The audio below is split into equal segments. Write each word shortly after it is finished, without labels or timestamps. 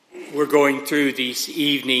We're going through these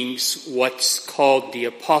evenings what's called the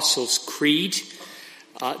Apostles' Creed.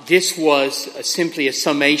 This was simply a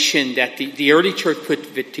summation that the early church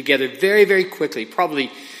put together very, very quickly, probably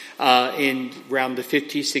in around the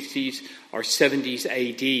 50s, 60s, or 70s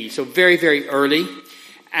AD. So very, very early.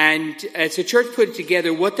 And as the church put it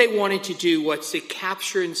together, what they wanted to do was to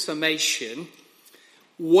capture in summation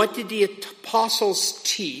what did the apostles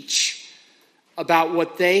teach about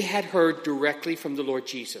what they had heard directly from the Lord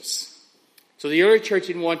Jesus. So the early church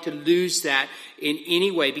didn't want to lose that in any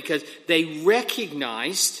way because they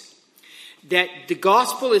recognized that the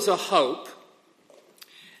gospel is a hope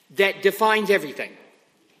that defines everything,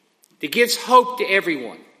 that gives hope to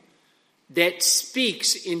everyone, that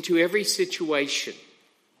speaks into every situation,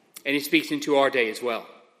 and it speaks into our day as well.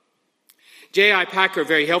 J.I. Packer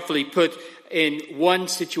very helpfully put in one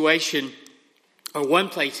situation, or one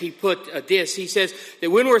place, he put this. He says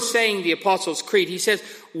that when we're saying the Apostles' Creed, he says,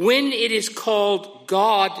 when it calls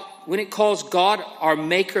God our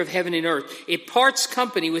maker of heaven and earth, it parts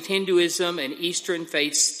company with Hinduism and Eastern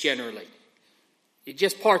faiths generally. It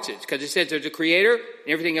just parts it, because it says there's a creator and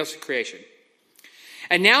everything else is creation.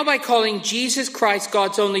 And now by calling Jesus Christ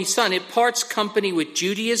God's only Son, it parts company with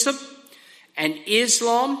Judaism and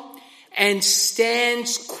Islam and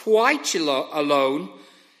stands quite alone.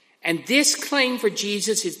 And this claim for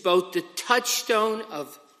Jesus is both the touchstone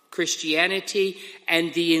of Christianity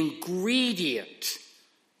and the ingredient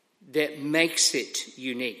that makes it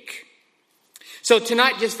unique. So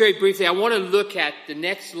tonight, just very briefly, I want to look at the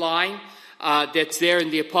next line that's there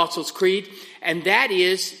in the Apostles' Creed. And that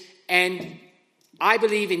is, and I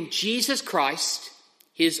believe in Jesus Christ,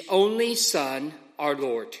 his only Son, our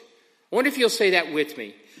Lord. I wonder if you'll say that with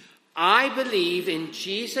me. I believe in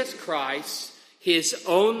Jesus Christ, his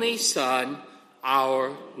only Son,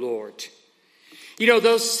 our Lord. You know,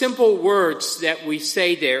 those simple words that we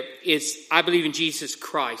say there is, I believe in Jesus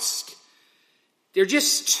Christ. They're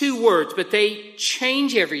just two words, but they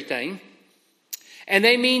change everything. And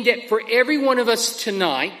they mean that for every one of us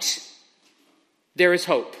tonight, there is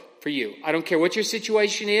hope for you. I don't care what your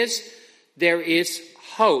situation is, there is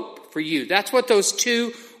hope for you. That's what those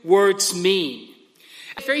two words mean.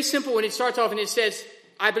 It's very simple when it starts off and it says,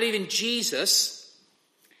 I believe in Jesus.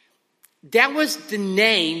 That was the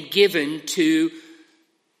name given to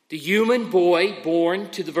the human boy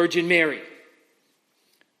born to the Virgin Mary.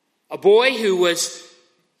 A boy who was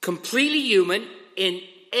completely human in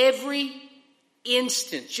every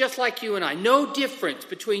instance, just like you and I. No difference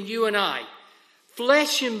between you and I.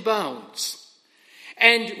 Flesh and bones.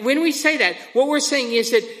 And when we say that, what we're saying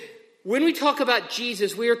is that when we talk about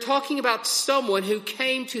Jesus, we are talking about someone who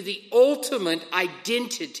came to the ultimate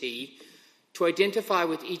identity to identify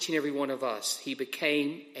with each and every one of us. He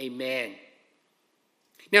became a man.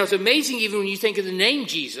 Now, it's amazing even when you think of the name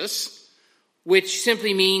Jesus, which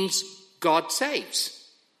simply means God saves.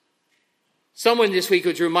 Someone this week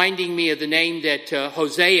was reminding me of the name that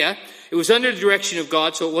Hosea, it was under the direction of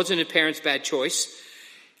God, so it wasn't a parent's bad choice,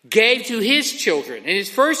 gave to his children. And his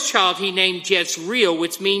first child he named Jezreel,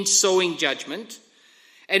 which means sowing judgment.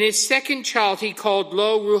 And his second child he called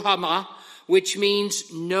Lo Ruhamah, which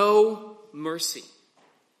means no mercy.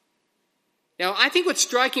 Now, I think what's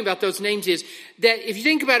striking about those names is that if you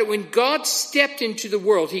think about it, when God stepped into the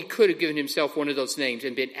world, he could have given himself one of those names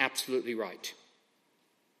and been absolutely right.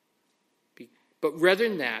 But rather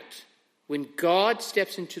than that, when God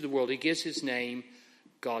steps into the world, he gives his name,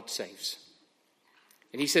 God saves.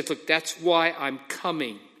 And he says, look, that's why I'm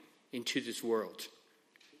coming into this world.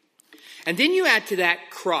 And then you add to that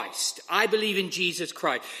Christ. I believe in Jesus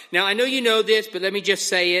Christ. Now, I know you know this, but let me just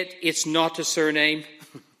say it. It's not a surname.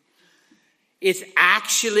 It's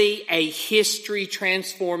actually a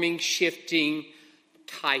history-transforming, shifting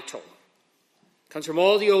title. It comes from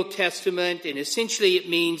all the Old Testament, and essentially it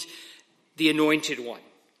means the Anointed One.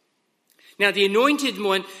 Now, the Anointed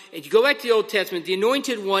One, if you go back to the Old Testament, the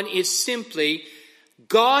Anointed One is simply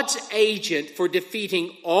God's agent for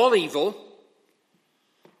defeating all evil,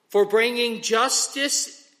 for bringing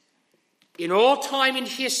justice in all time in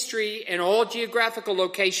history and all geographical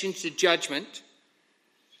locations to judgment,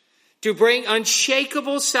 to bring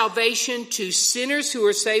unshakable salvation to sinners who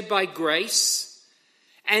are saved by grace,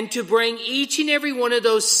 and to bring each and every one of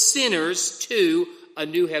those sinners to a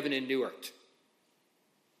new heaven and new earth.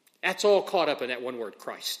 That's all caught up in that one word,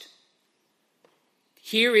 Christ.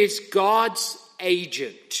 Here is God's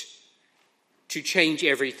agent to change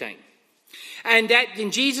everything. And that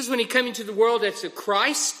in Jesus, when he came into the world, that's the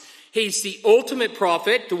Christ. He's the ultimate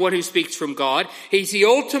prophet, the one who speaks from God. He's the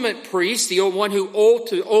ultimate priest, the one who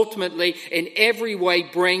ultimately in every way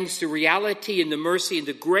brings the reality and the mercy and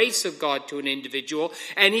the grace of God to an individual.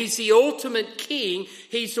 And he's the ultimate king.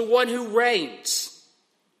 He's the one who reigns.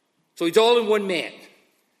 So he's all in one man.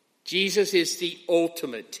 Jesus is the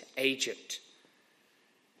ultimate agent.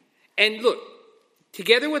 And look,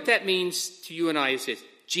 together what that means to you and I is this.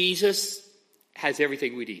 Jesus has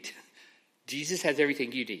everything we need. Jesus has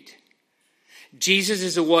everything you need. Jesus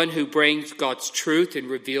is the one who brings God's truth and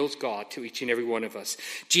reveals God to each and every one of us.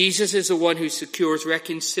 Jesus is the one who secures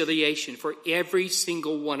reconciliation for every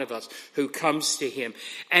single one of us who comes to him.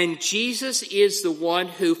 And Jesus is the one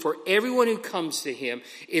who, for everyone who comes to him,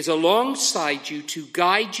 is alongside you to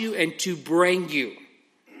guide you and to bring you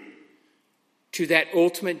to that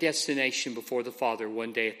ultimate destination before the Father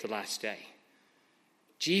one day at the last day.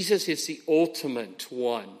 Jesus is the ultimate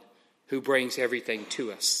one who brings everything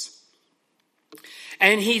to us.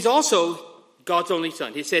 And he's also God's only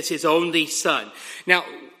son. It says his only son. Now,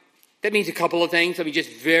 that means a couple of things. Let me just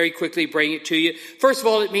very quickly bring it to you. First of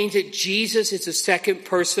all, it means that Jesus is the second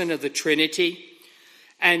person of the Trinity.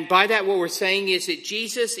 And by that, what we're saying is that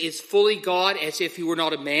Jesus is fully God as if he were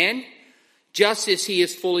not a man, just as he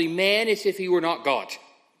is fully man as if he were not God.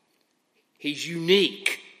 He's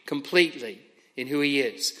unique completely in who he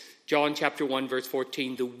is. John chapter 1, verse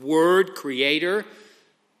 14, the Word creator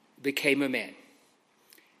became a man.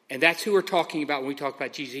 And that's who we're talking about when we talk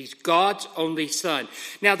about Jesus. He's God's only son.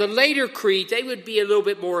 Now, the later creeds, they would be a little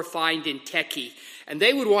bit more refined and techie. And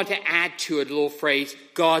they would want to add to it a little phrase,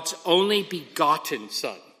 God's only begotten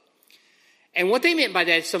son. And what they meant by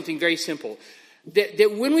that is something very simple.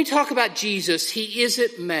 That when we talk about Jesus, he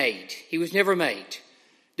isn't made. He was never made.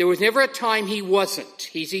 There was never a time he wasn't.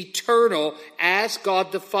 He's eternal as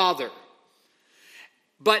God the Father.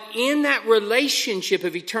 But in that relationship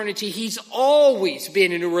of eternity, he's always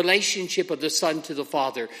been in a relationship of the Son to the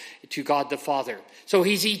Father, to God the Father. So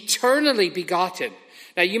he's eternally begotten.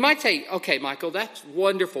 Now you might say, okay, Michael, that's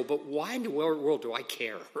wonderful, but why in the world do I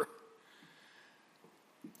care?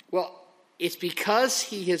 Well, it's because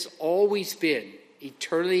he has always been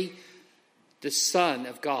eternally the Son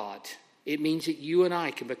of God. It means that you and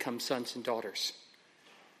I can become sons and daughters.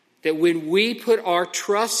 That when we put our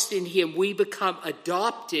trust in him, we become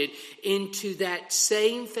adopted into that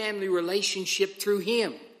same family relationship through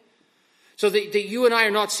him. So that you and I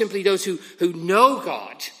are not simply those who know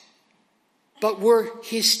God, but we're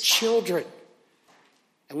his children.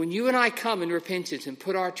 And when you and I come in repentance and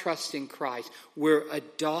put our trust in Christ, we're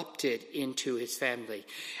adopted into his family.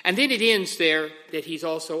 And then it ends there that he's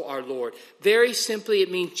also our Lord. Very simply,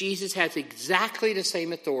 it means Jesus has exactly the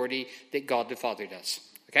same authority that God the Father does.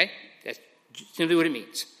 Okay? That's simply what it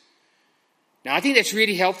means. Now, I think that's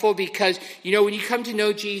really helpful because, when you come to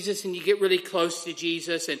know Jesus and you get really close to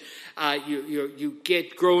Jesus and you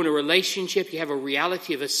grow in a relationship, you have a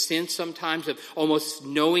reality of a sense sometimes of almost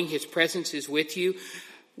knowing his presence is with you.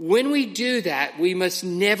 When we do that, we must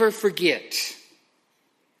never forget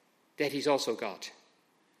that he's also God.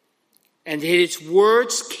 And that his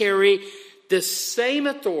words carry the same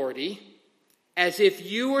authority as if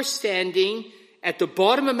you were standing at the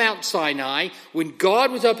bottom of Mount Sinai when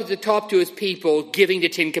God was up at the top to his people giving the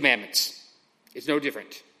 10 Commandments. It's no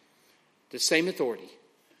different. The same authority.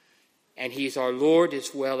 And he is our Lord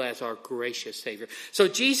as well as our gracious Savior. So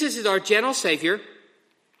Jesus is our gentle Savior.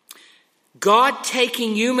 God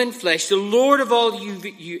taking human flesh, the Lord of all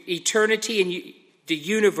eternity and the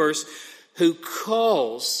universe, who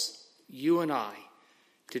calls you and I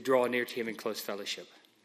to draw near to him in close fellowship.